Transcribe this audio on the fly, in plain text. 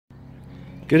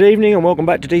Good evening and welcome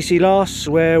back to DC Last,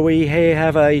 where we here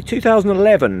have a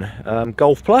 2011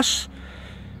 Golf Plus.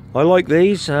 I like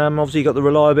these. Obviously you've got the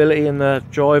reliability and the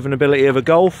driving ability of a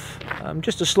Golf.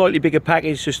 Just a slightly bigger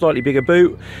package, so slightly bigger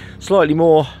boot, slightly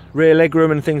more rear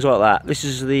legroom and things like that. This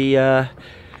is the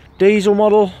diesel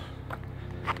model.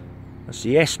 That's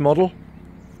the S model,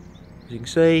 as you can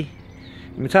see.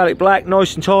 Metallic black,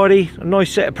 nice and tidy. A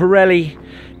nice set of Pirelli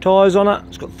tyres on it.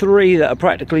 It's got three that are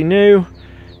practically new.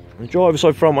 The driver's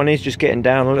side front one is just getting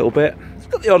down a little bit. It's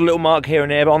got the odd little mark here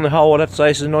and there, but on the whole I'd have to say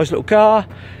this is a nice little car.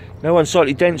 No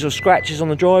unsightly dents or scratches on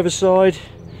the driver's side.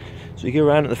 So you go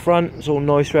around at the front, it's all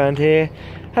nice around here.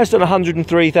 Has done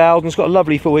 103,000, it's got a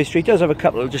lovely full history. It does have a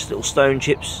couple of just little stone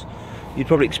chips you'd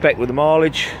probably expect with the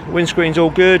mileage. Windscreen's all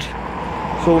good.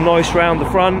 It's all nice round the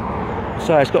front.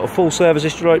 So it's got a full service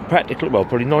history, like practically, well,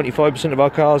 probably 95% of our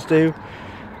cars do.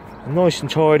 Nice and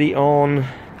tidy on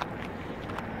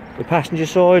the passenger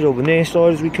side, or the near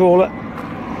side as we call it.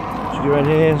 So you go around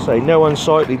here, say no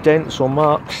unsightly dents or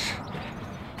marks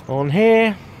on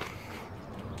here.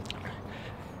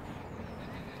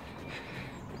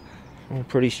 All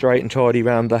pretty straight and tidy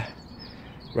round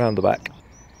the back.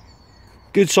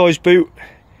 Good sized boot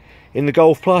in the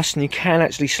Golf Plus, and you can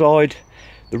actually slide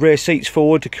the rear seats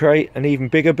forward to create an even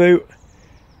bigger boot,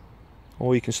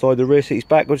 or you can slide the rear seats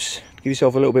backwards to give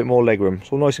yourself a little bit more legroom.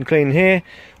 It's all nice and clean in here.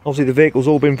 Obviously the vehicle's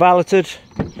all been valeted.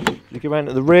 You go around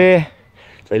to the rear,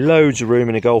 so loads of room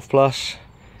in a Golf Plus.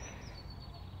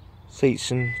 Seats,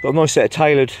 and got a nice set of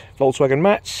tailored Volkswagen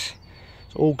mats.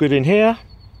 It's all good in here.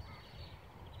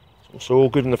 It's also all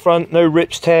good in the front. No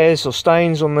rips, tears or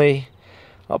stains on the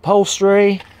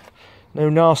upholstery. No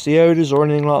nasty odours or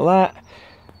anything like that.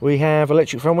 We have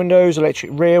electric front windows,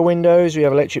 electric rear windows, we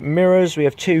have electric mirrors, we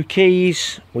have 2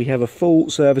 keys, we have a full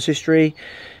service history,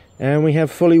 and we have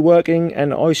fully working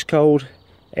and ice cold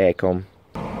aircon.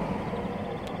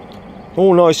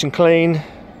 All nice and clean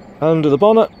under the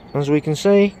bonnet, as we can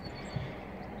see,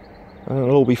 and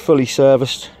it'll all be fully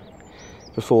serviced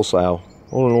before sale.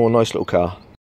 All in all, a nice little car.